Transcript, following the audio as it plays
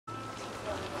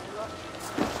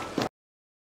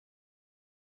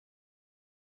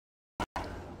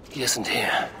He isn't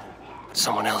here.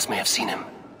 Someone else may have seen him.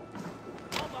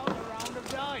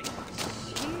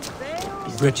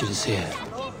 Richard is here.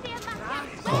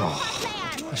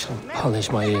 Oh, I shall polish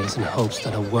my ears in hopes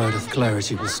that a word of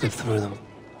clarity will slip through them.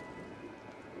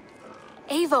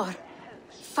 Eivor,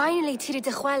 finally Kjotve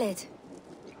the Cruel.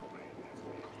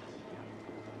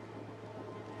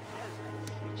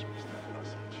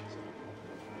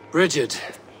 Bridget,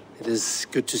 it is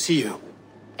good to see you.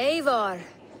 Eivor,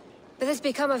 what has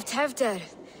become of Kjotve?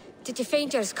 Did you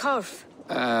faint your scarf?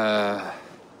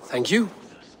 Thank you.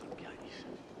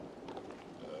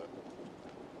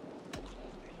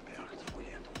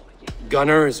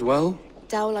 Gunnar as well?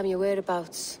 Dawl am your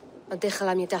whereabouts, and dichel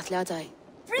am your dathliadai.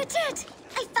 Bridget!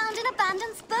 I found an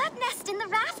abandoned bird nest in the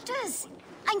rafters.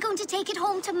 I'm going to take it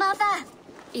home to Mother.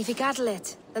 If you gaddle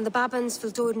it, then the babans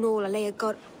will do it all a lay a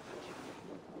gut.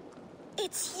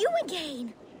 It's you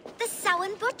again! The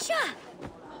Samhain Butcher!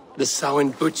 The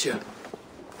Samhain Butcher.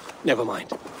 Never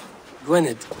mind.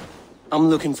 Gwynedd, I'm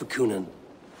looking for Coonan.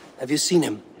 Have you seen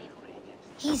him?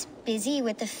 He's busy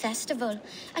with the festival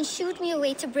and shooed me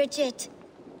away to Bridget.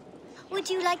 Would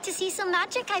you like to see some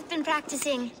magic I've been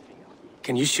practicing?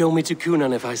 Can you show me to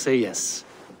Coonan if I say yes?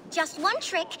 Just one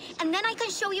trick, and then I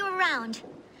can show you around.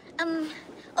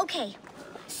 Okay.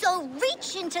 So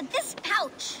reach into this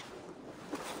pouch.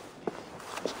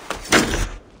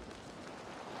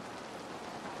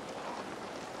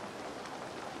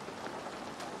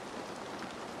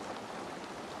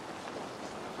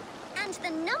 And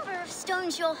the number of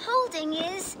stones you're holding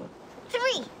is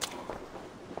 3.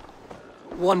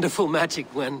 Wonderful magic,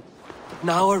 Gwen.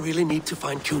 Now I really need to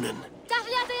find Coonan.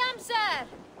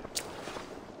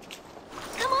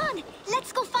 Come on,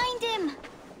 let's go find him.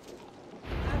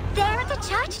 There are the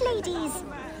church ladies.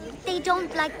 They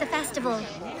don't like the festival,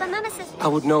 but Mama says... I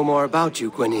would know more about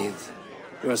you, Gwynedd.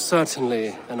 You are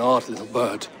certainly an odd little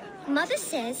bird. Mother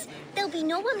says there'll be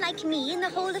no one like me in the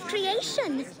whole of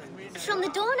creation. From the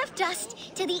dawn of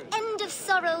dust to the end of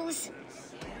sorrows.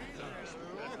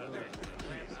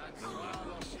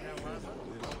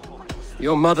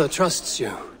 Your mother trusts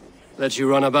you. Let you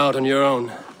run about on your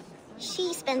own.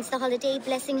 She spends the holiday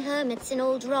blessing hermits in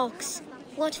old rocks.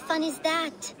 What fun is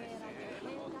that?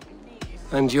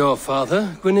 And your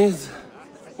father, Gwynedd?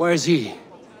 Where is he?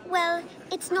 Well,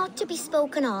 it's not to be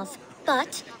spoken of,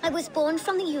 but I was born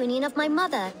from the union of my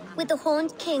mother with the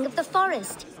horned king of the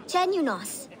forest,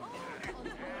 Genunos.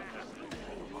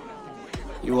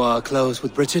 You are close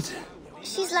with Bridget?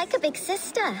 She's like a big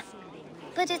sister.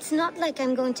 But it's not like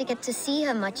I'm going to get to see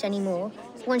her much anymore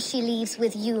once she leaves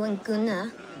with you and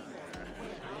Gunnar.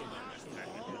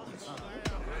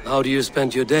 How do you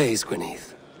spend your days, Gwynedd?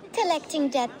 Collecting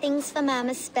dead things for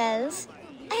Mama's spells.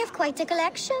 I have quite a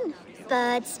collection.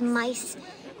 Birds, mice,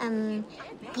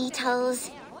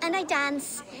 beetles, and I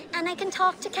dance, and I can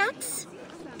talk to cats.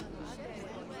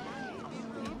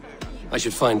 I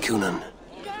should find Coonan.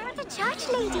 There are the church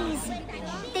ladies.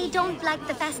 They don't like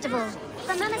the festival,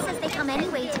 but Mama says they come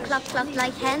anyway to cluck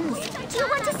like hens. Do you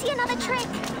want to see another trick?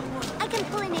 I can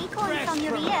pull an acorn from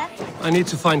your ear. I need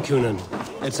to find Coonan.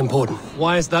 It's important.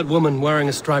 Why is that woman wearing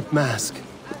a striped mask?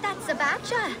 That's a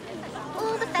badger.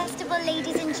 All the festival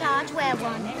ladies in charge wear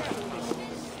one.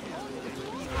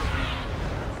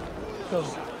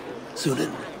 Oh,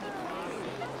 Sunan.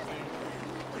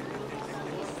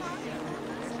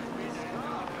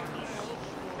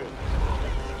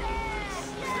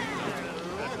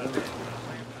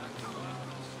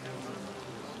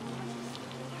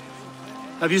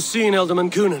 Have you seen Ealdorman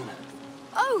Coonan?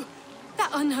 Oh, that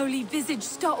unholy visage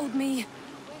startled me.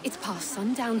 It's past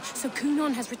sundown, so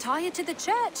Coonan has retired to the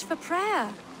church for prayer.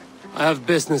 I have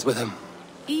business with him.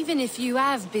 Even if you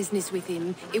have business with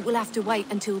him, it will have to wait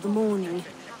until the morning.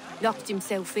 Locked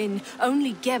himself in.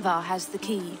 Only Geva has the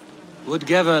key. Would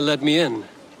Geva let me in?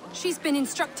 She's been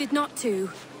instructed not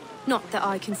to. Not that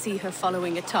I can see her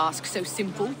following a task so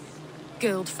simple.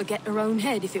 Girl'd forget her own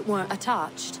head if it weren't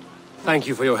attached. Thank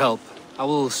you for your help. I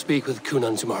will speak with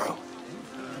Coonan tomorrow.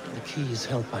 The key is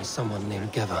held by someone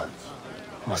named Geva.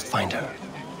 Must find her.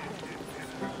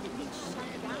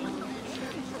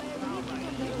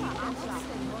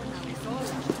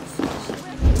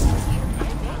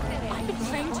 I've been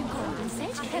praying to God and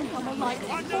said Ken on a light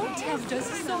for Kjotve's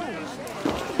soul.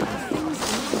 Things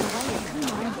moving away at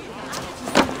Coonan.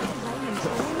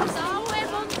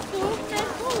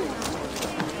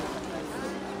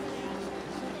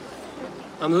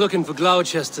 I'm looking for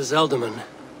Gloucester's Ealdorman.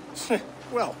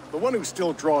 Well, the one who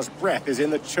still draws breath is in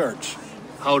the church.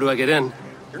 How do I get in?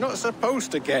 You're not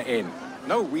supposed to get in.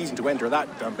 No reason to enter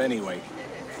that dump anyway.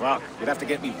 Fuck, you'd have to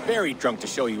get me very drunk to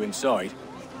show you inside.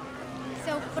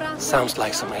 Sounds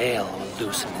like some ale will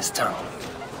loosen his tongue.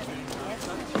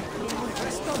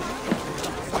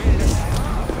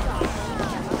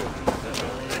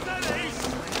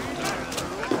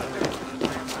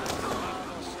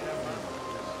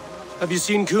 Have you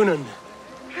seen Coonan?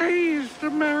 Hey, it's the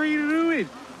Mary Ruin.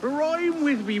 Rhyme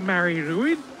with me, Mary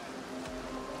Ruin.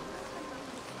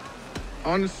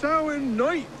 On Samhain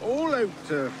night, all out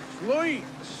to flight,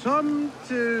 some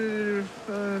to...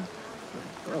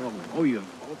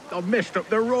 I've messed up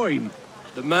the rhyme.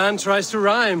 The man tries to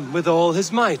rhyme with all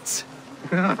his might.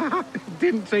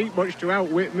 Didn't take much to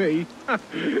outwit me.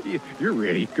 You're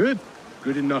really good.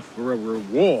 Good enough for a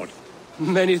reward.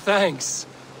 Many thanks.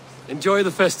 Enjoy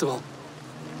the festival.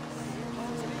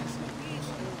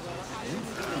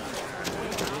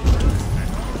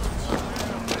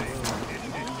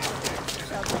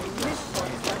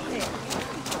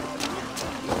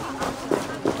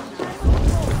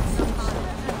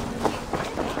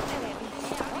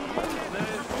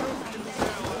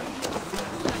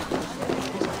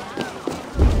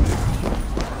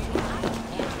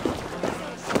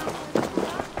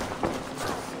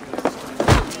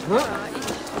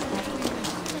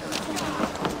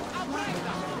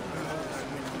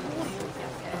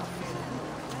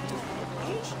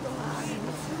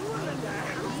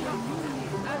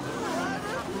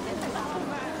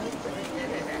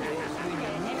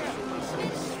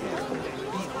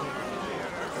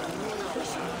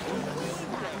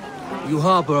 You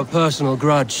harbor a personal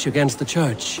grudge against the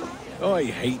church. I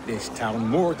hate this town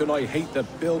more than I hate the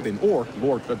building, or,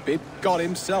 Lord forbid, God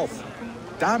himself.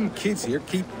 Damn kids here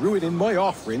keep ruining my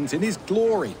offerings in his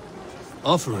glory.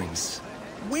 Offerings?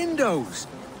 Windows!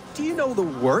 Do you know the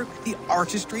work, the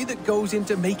artistry that goes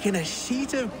into making a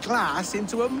sheet of glass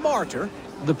into a martyr?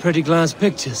 The pretty glass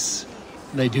pictures.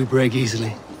 They do break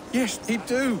easily. Yes, they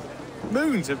do.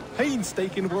 Moons of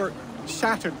painstaking work,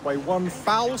 shattered by one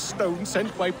foul stone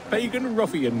sent by pagan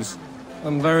ruffians.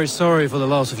 I'm very sorry for the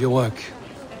loss of your work.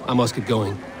 I must get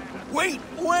going. Wait!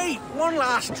 One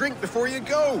last drink before you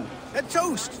go. A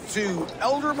toast to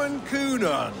Elderman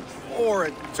Coonan. Or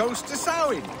a toast to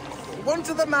Samhain. One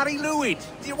to the Mary Luid.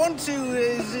 Do you want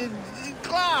to,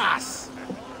 glass?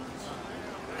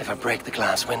 If I break the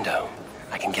glass window,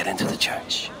 I can get into the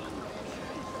church.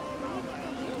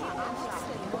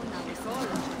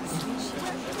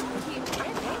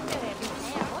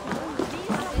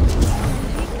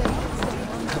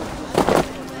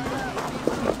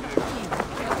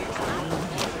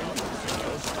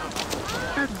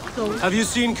 Have you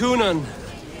seen Coonan?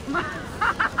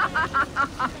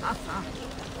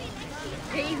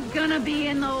 He's gonna be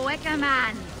in the Wicker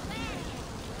Man.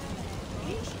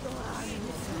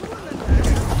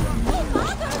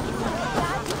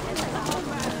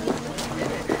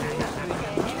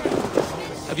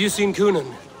 Have you seen Coonan?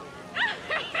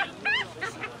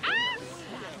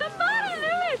 The man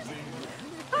Lewis!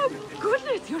 Oh,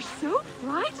 goodness, you're so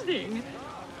frightening.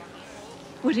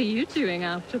 What are you doing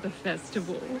after the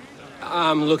festival?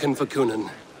 I'm looking for Coonan.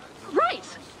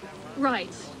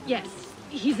 Right, yes.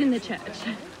 He's in the church.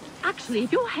 Actually,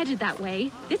 if you're headed that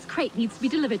way, this crate needs to be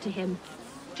delivered to him.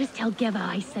 Just tell Geva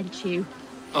I sent you.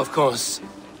 Of course.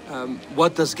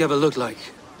 What does Geva look like?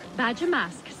 Badger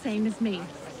mask, same as me.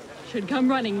 Should come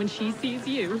running when she sees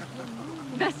you.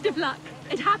 Best of luck,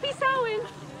 and happy Samhain!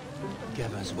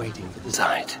 Geva's waiting for the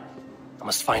side. I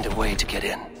must find a way to get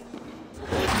in.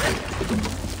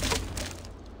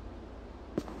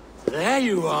 There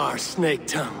you are, Snake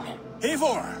Tongue.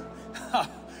 Eivor!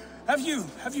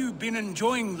 Have you been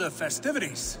enjoying the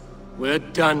festivities? We're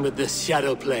done with this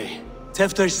shadow play.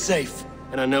 Tefter's safe,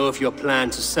 and I know of your plan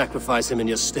to sacrifice him in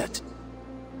your stead.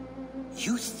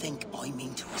 You think I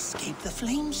mean to escape the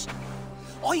flames?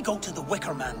 I go to the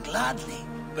Wicker Man gladly,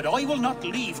 but I will not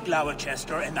leave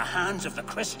Gloucester in the hands of the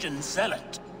Christian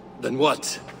zealot. Then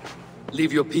what?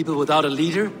 Leave your people without a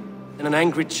leader? And an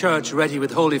angry church ready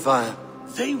with holy fire?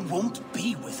 They won't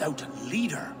be without a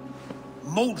leader.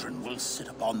 Modron will sit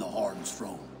upon the Horn's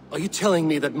throne. Are you telling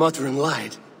me that Modron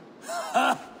lied?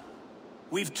 Ha!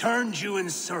 We've turned you in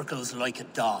circles like a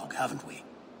dog, haven't we?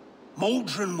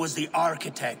 Modron was the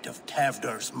architect of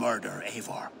Tewdwr's murder,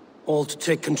 Eivor. All to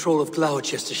take control of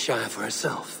Gloucestershire for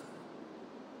herself.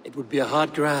 It would be a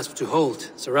hard grasp to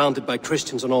hold, surrounded by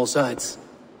Christians on all sides.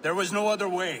 There was no other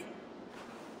way.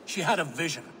 She had a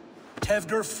vision.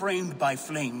 Tewdwr framed by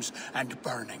flames and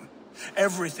burning.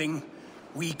 Everything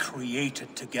we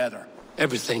created together.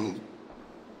 Everything?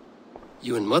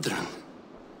 You and Modron?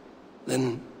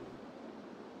 Then...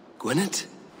 Gwynedd?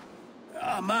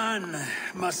 A man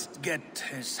must get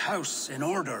his house in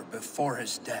order before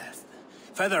his death.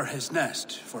 Feather his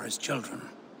nest for his children.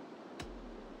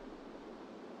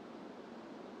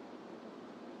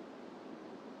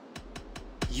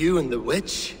 You and the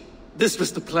witch? This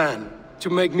was the plan.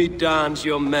 To make me dance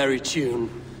your merry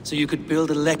tune, so you could build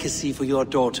a legacy for your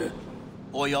daughter.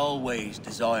 I always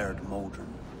desired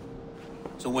Modron.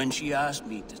 So when she asked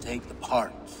me to take the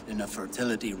part in a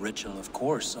fertility ritual, of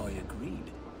course I agreed.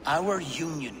 Our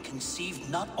union conceived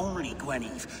not only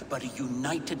Gweneve, but a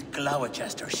united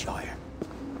Gloucestershire.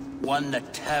 One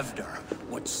that Tewdwr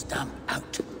would stamp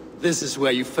out. This is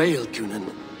where you failed,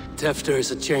 Cúnan. Tewdwr is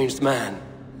a changed man.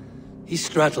 He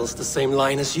straddles the same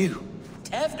line as you.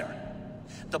 Tewdwr?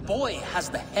 The boy has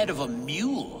the head of a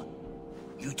mule.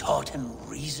 You taught him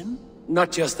reason? Not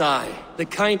just I. The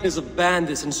kindness of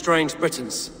bandits and strange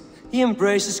Britons. He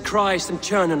embraces Christ and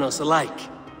Churn us alike.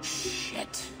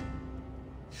 Shit.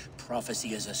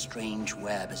 Prophecy is a strange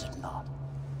web, is it not?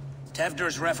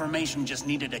 Tewdwr's reformation just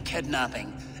needed a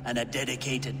kidnapping and a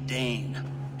dedicated Dane.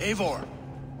 Eivor,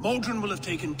 Modron will have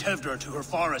taken Tewdwr to her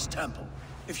forest temple.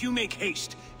 If you make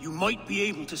haste, you might be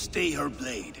able to stay her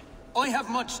blade. I have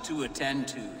much to attend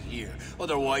to here,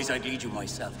 otherwise I'd lead you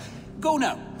myself. Go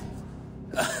now.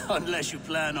 Unless you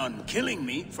plan on killing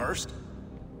me first.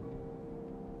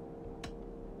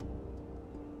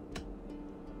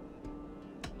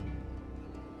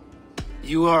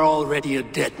 You are already a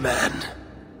dead man.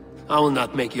 I will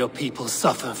not make your people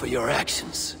suffer for your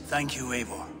actions. Thank you,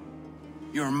 Eivor.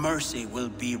 Your mercy will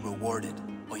be rewarded,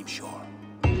 I'm sure.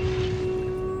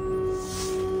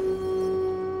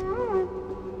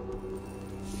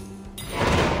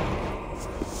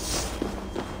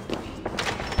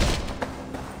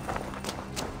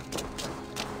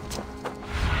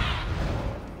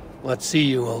 What see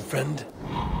you, old friend?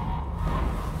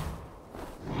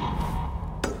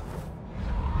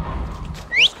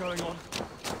 What's going on?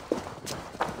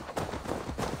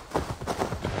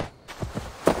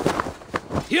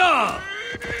 Yeah!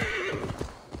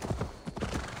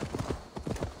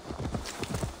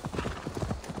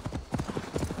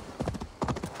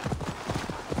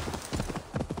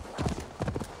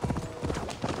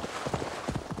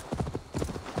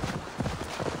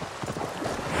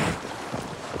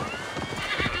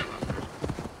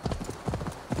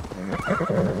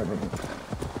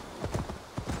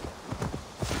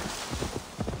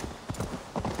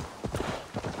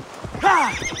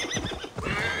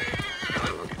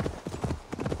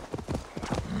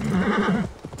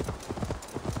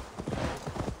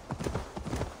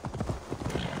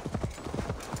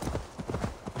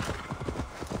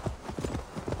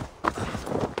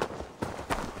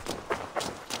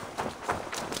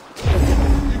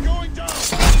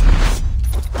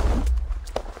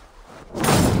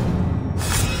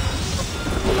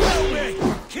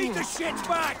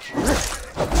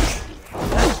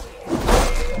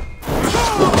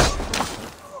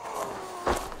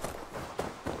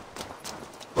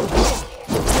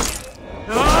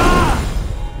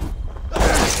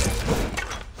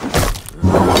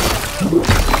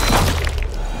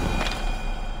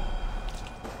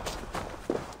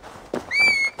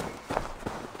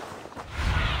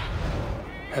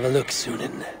 Have a look,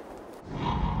 Sunan.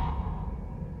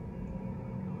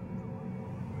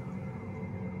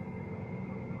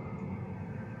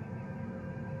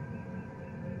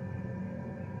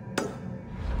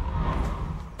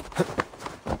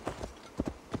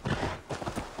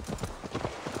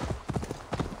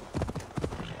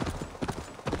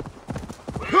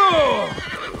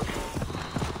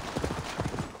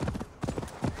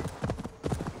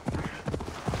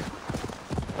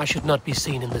 I should not be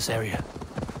seen in this area.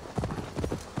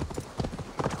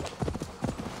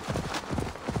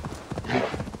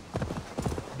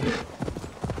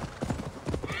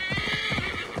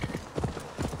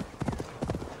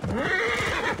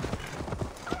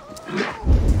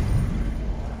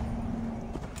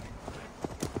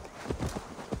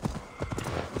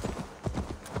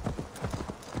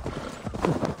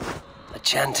 The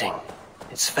chanting.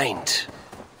 It's faint,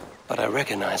 but I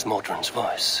recognize Modron's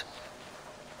voice.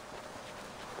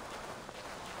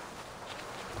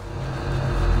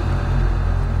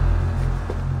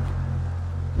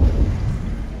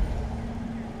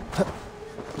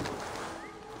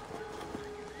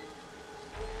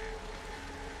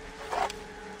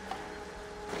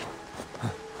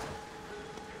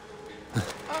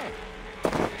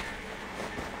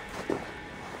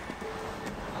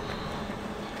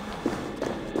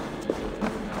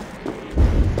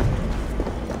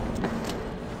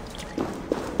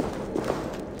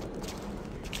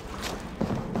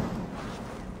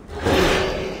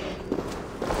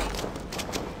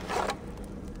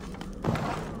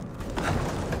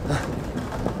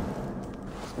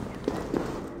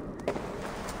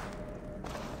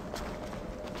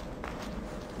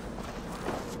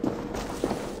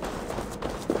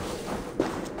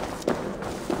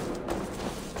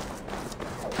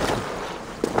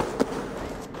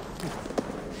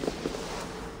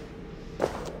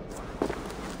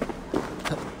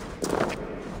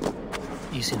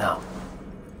 Easy now.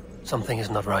 Something is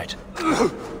not right.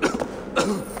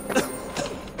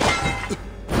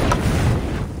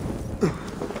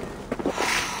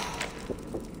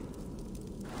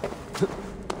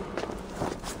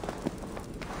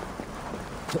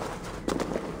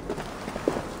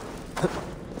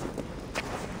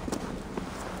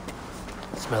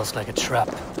 Smells like a trap.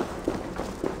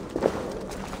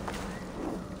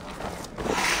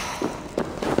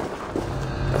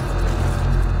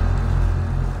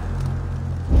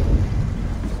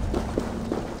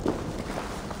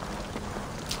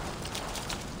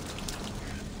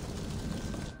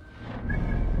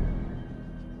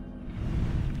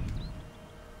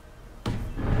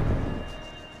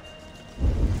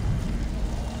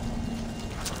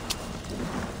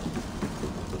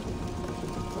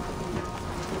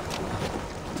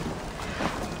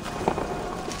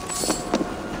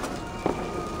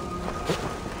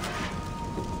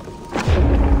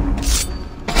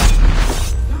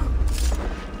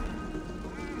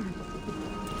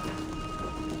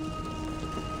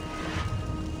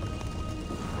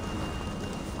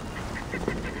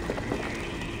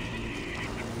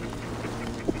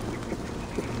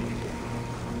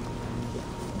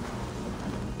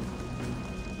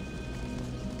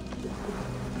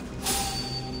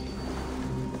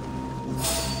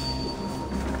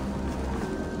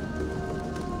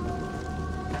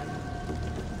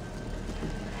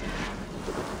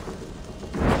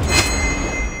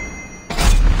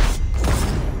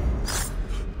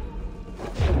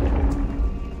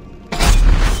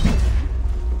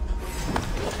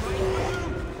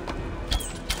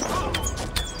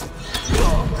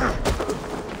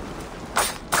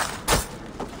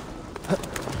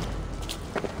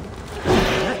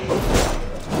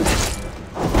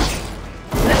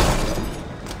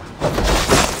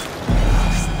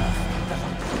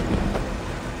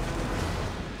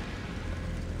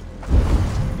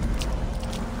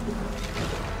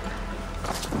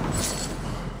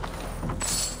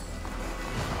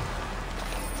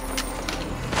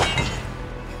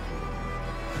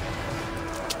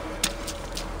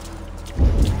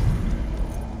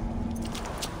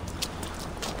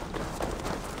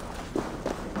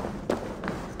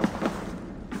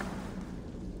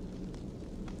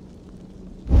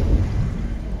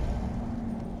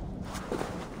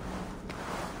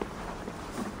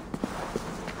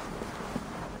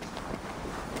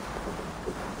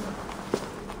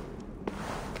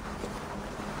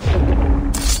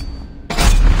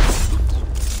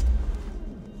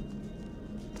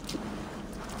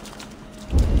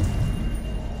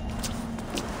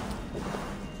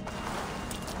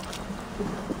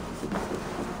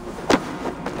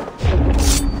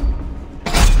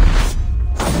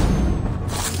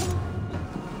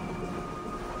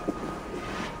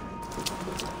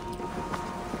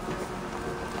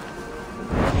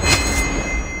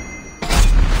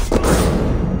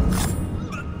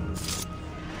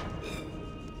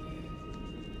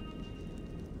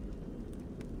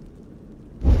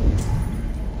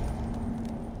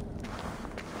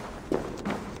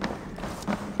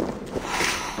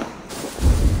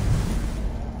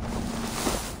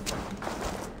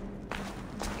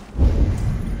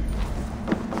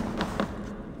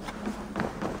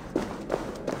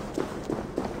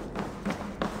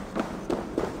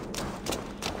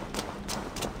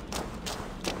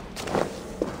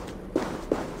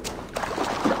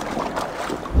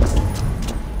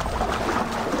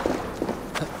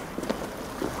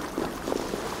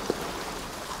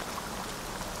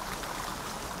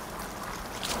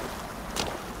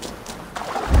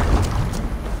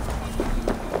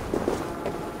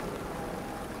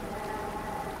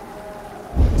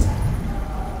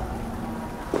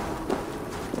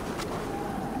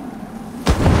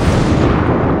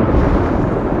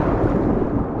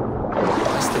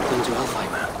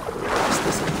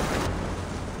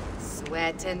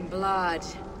 And blood,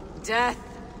 death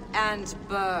and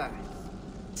birth.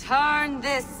 Turn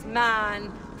this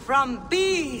man from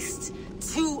beast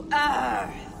to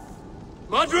earth.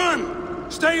 Modron!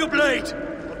 Stay your blade!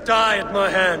 Or die at my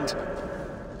hand.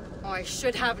 I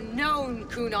should have known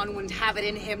Kunan wouldn't have it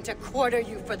in him to quarter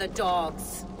you for the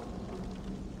dogs.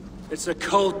 It's a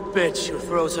cold bitch who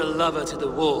throws her lover to the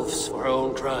wolves for her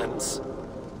own crimes.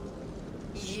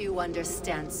 You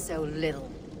understand so little.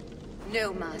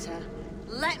 No matter.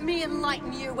 Let me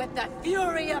enlighten you with the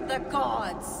fury of the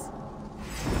gods!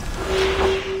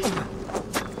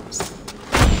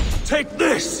 Take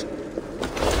this!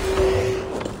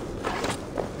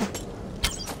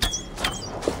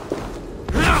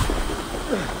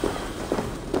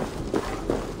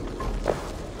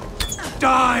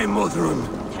 Die,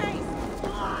 Modron!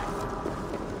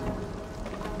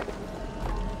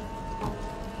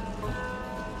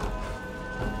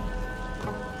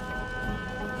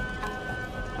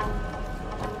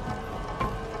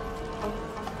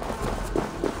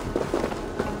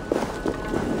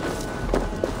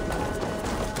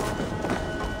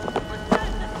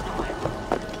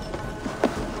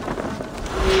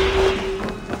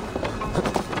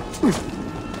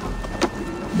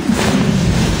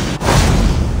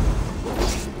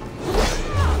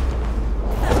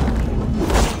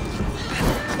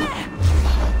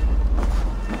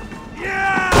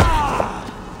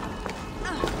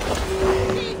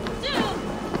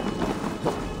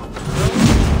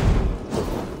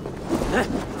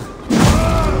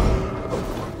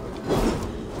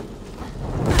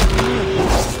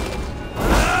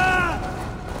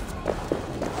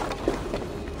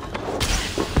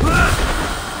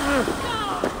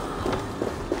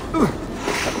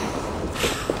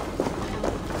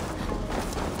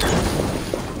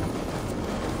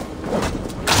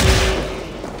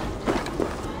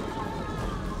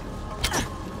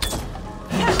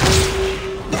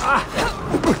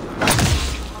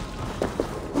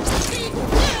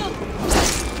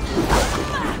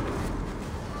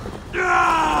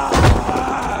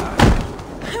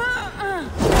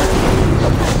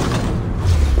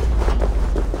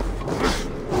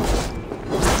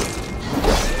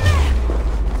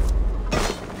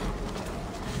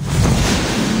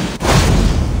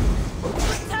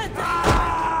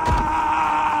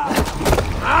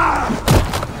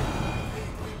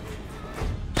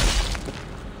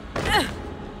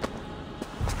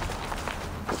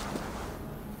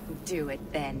 Do it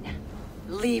then.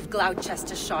 Leave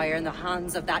Gloucestershire in the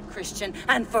hands of that Christian,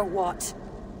 and for what?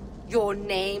 Your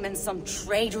name and some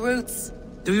trade routes?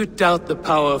 Do you doubt the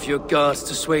power of your gods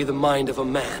to sway the mind of a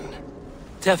man?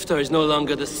 Tefter is no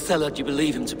longer the zealot you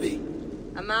believe him to be.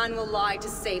 A man will lie to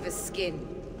save his skin.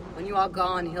 When you are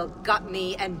gone, he'll gut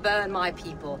me and burn my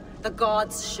people. The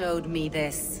gods showed me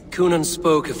this. Cunan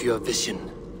spoke of your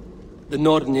vision. The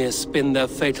Nordenir spin their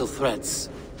fatal threats,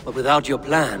 but without your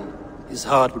plan, his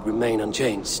heart would remain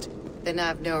unchanged. Then I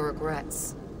have no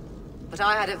regrets. But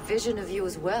I had a vision of you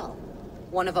as well.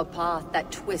 One of a path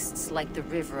that twists like the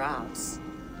river Ouse.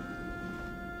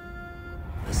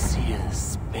 The seer's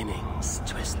spinnings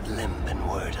twist limb and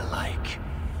word alike.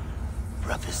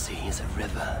 Prophecy is a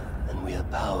river, and we are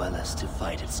powerless to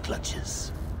fight its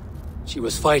clutches. She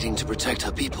was fighting to protect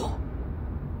her people,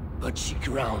 but she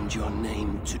ground your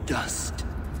name to dust.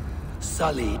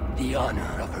 Sullied the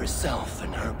honor of herself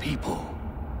and her people.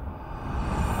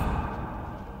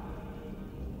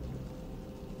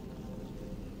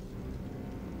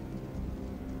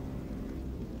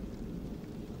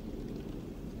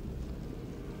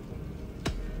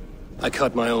 I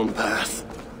cut my own path.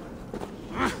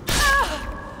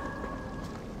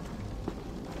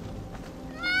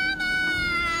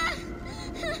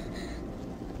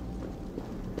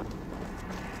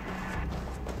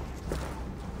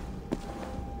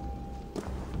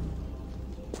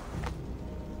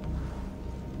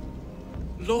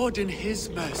 Lord in his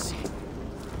mercy.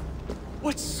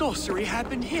 What sorcery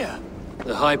happened here?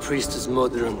 The High Priestess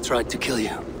Modron tried to kill you.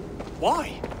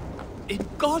 Why? In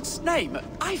God's name,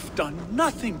 I've done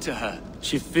nothing to her.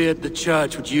 She feared the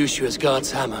Church would use you as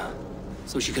God's hammer,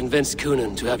 so she convinced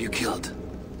Cunan to have you killed.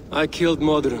 I killed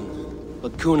Modron,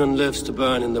 but Cunan lives to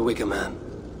burn in the Wicker Man.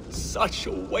 Such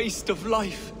a waste of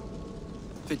life.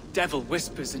 The devil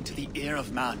whispers into the ear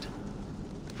of man.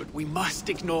 But we must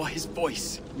ignore his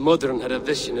voice. Modron had a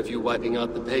vision of you wiping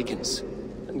out the pagans,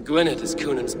 and Gwynedd is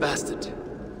Cunan's bastard,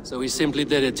 so he simply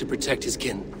did it to protect his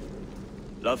kin.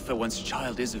 Love for one's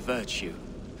child is a virtue,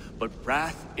 but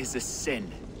wrath is a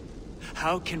sin.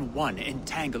 How can one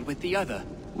entangle with the other?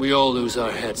 We all lose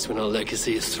our heads when our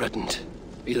legacy is threatened,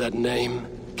 be that name,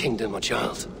 kingdom, or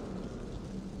child.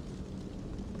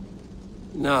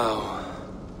 Now,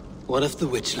 what of the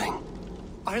witchling?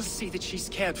 I'll see that she's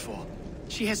cared for.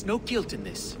 She has no guilt in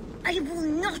this. I will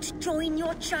not join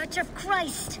your Church of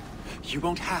Christ. You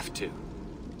won't have to.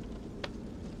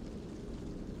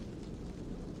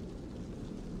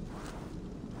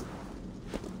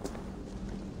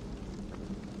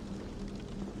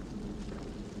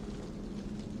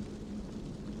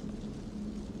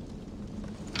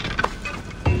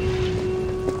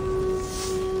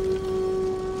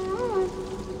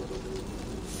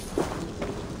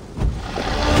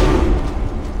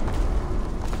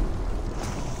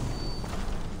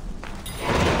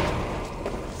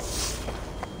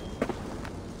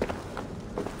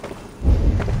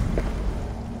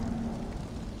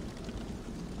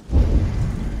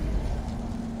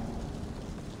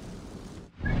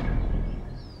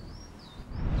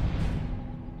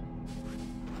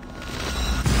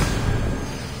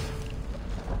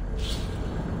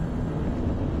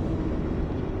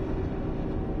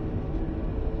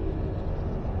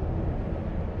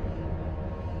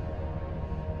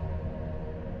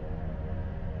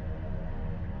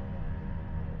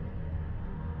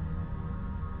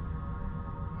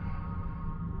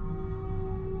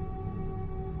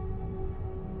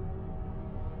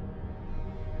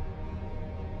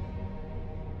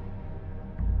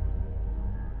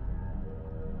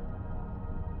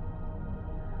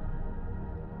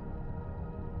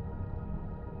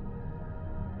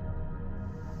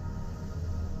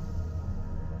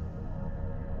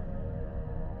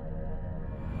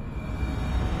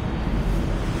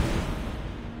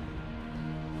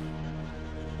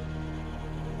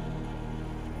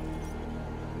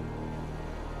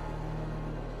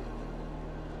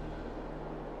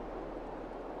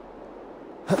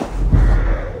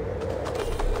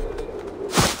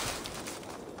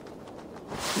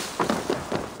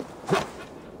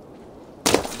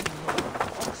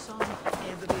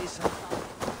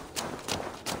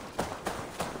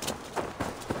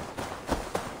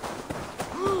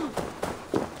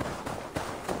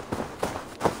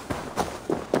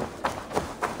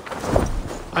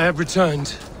 I have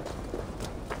returned.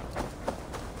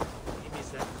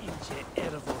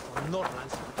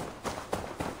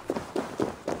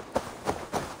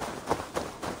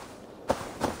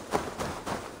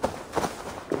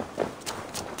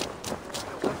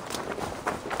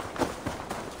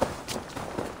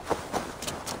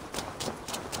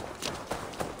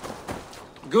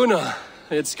 Gunnar,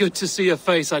 it's good to see a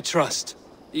face I trust.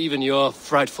 Even your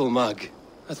frightful mug.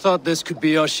 I thought this could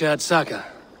be our shared saga,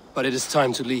 but it is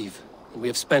time to leave. We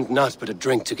have spent naught but a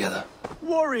drink together.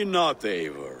 Worry not,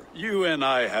 Eivor. You and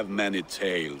I have many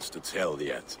tales to tell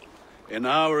yet. And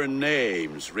our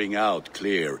names ring out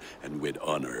clear and with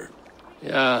honor.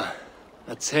 Yeah,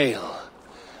 a tale.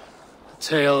 A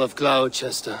tale of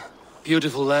Gloucester.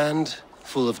 Beautiful land,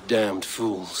 full of damned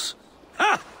fools.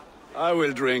 Ha! I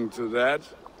will drink to that.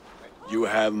 You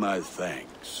have my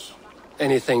thanks.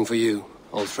 Anything for you,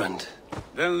 old friend.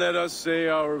 Then let us say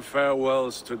our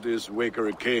farewells to this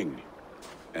wicker king,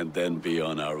 and then be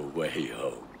on our way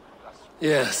home.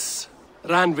 Yes,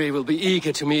 Randvi will be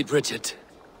eager to meet Bridget.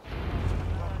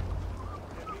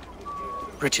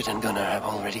 Bridget and Gunnar have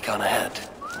already gone ahead.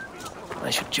 I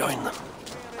should join them.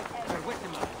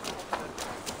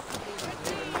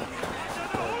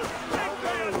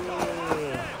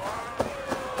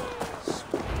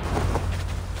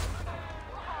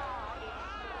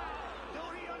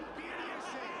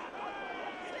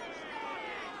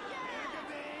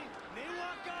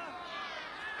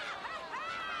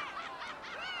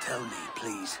 Tell me,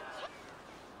 please.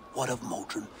 What of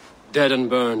Modron? Dead and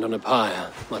burned on a pyre,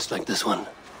 much like this one.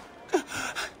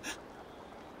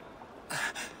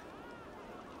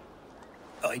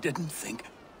 I didn't think.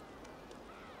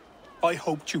 I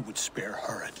hoped you would spare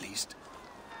her at least.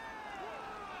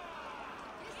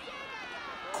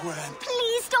 Gwen.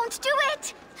 Please don't do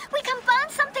it! We can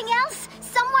find something else!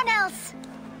 Someone else!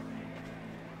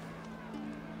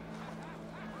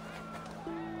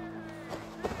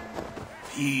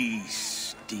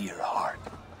 Peace, dear heart.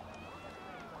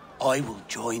 I will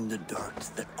join the dirt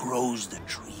that grows the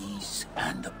trees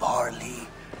and the barley,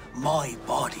 my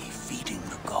body feeding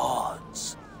the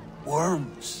gods,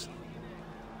 worms,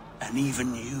 and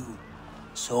even you.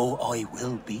 So I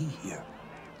will be here.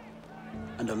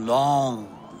 And a long,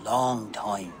 long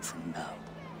time from now,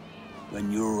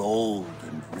 when you're old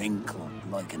and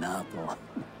wrinkled like an apple,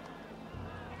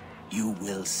 you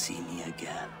will see me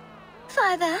again.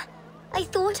 Father, I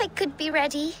thought I could be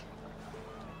ready.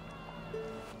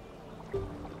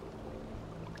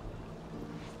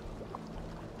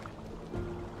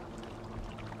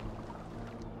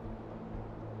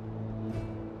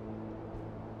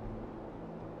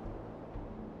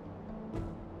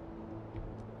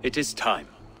 It is time.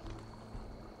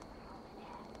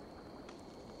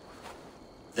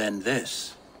 Then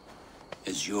this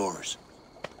is yours.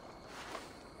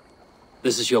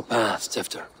 This is your path,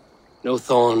 Tifter. No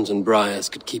thorns and briars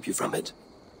could keep you from it.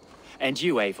 And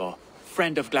you, Eivor,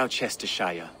 friend of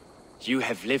Gloucestershire, you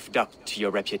have lived up to your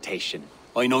reputation.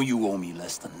 I know you owe me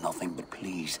less than nothing, but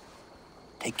please,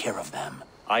 take care of them.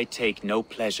 I take no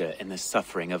pleasure in the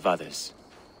suffering of others.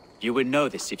 You would know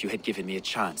this if you had given me a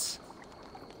chance.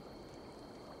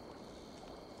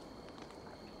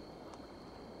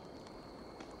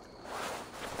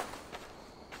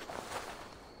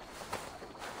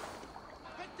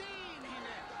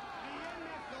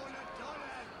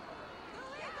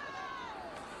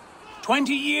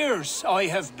 "20 years I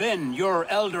have been your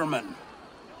elderman.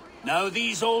 Now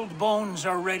these old bones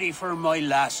are ready for my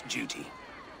last duty.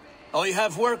 I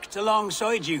have worked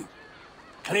alongside you,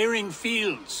 clearing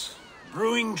fields,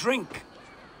 brewing drink,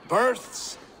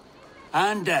 births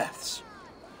and deaths.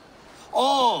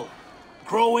 All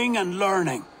growing and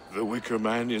learning. The Wicker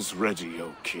Man is ready,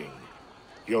 O King.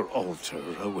 Your altar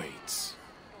awaits.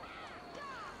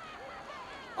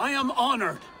 I am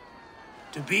honored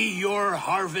to be your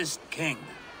harvest king.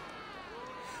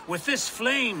 With this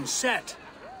flame set,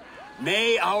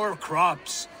 may our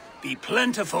crops be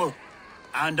plentiful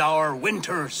and our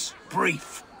winters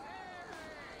brief.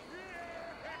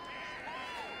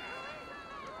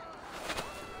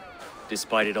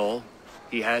 Despite it all,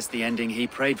 he has the ending he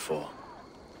prayed for.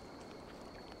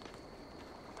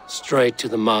 Straight to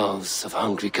the mouths of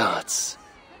hungry gods.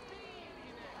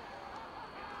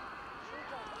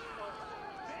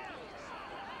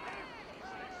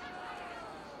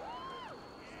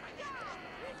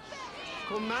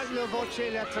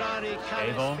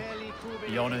 Eivor,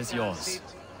 the honor is yours.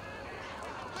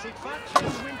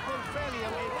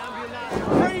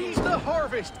 Praise the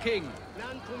Harvest King!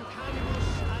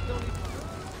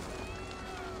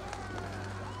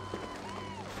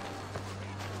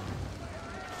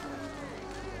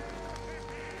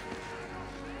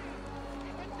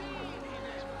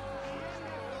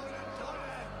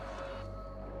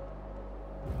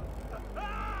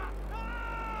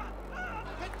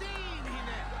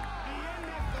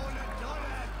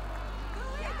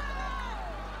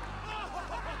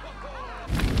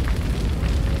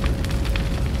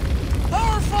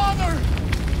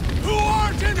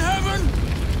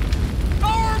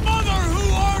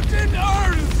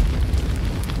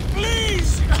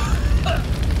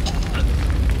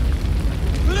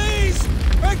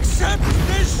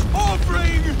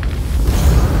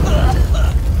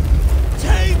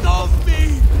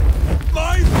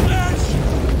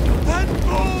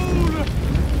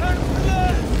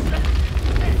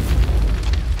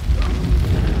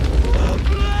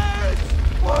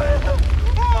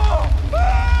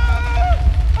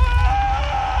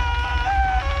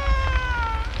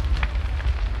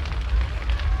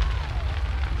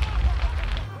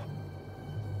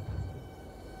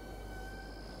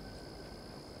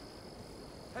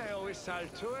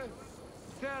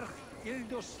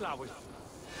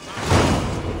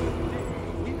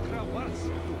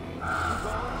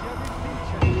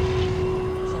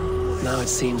 Now it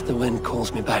seems the wind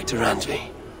calls me back to Randvi.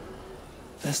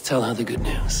 Let's tell her the good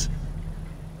news.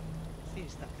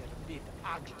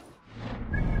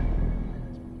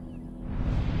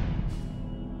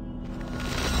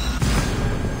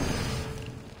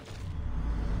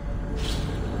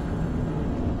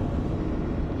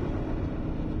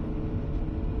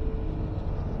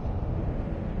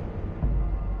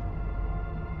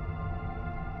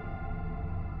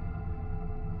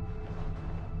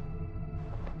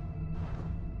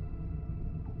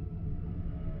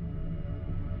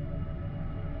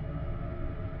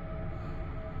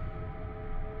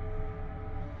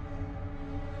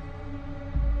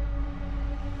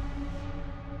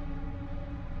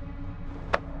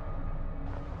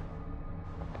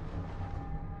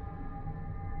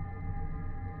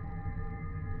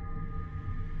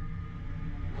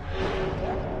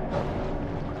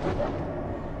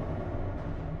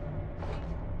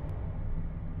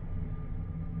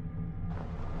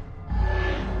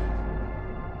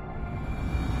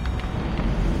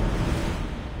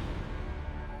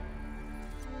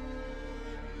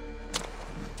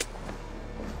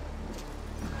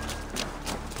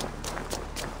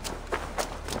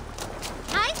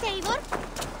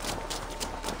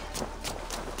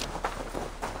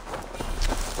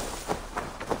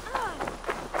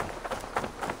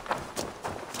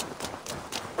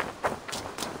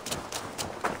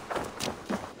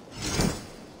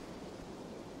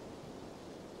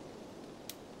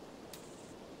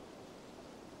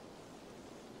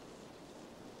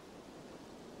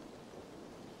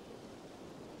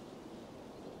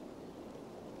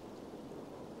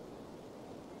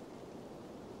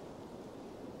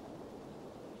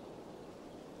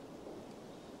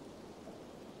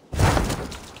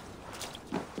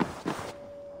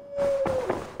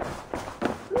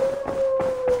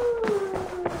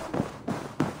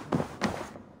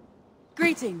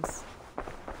 Greetings.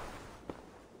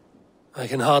 I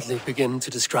can hardly begin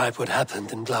to describe what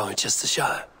happened in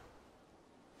Gloucestershire.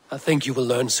 I think you will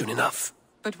learn soon enough.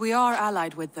 But we are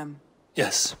allied with them.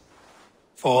 Yes,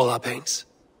 for all our pains.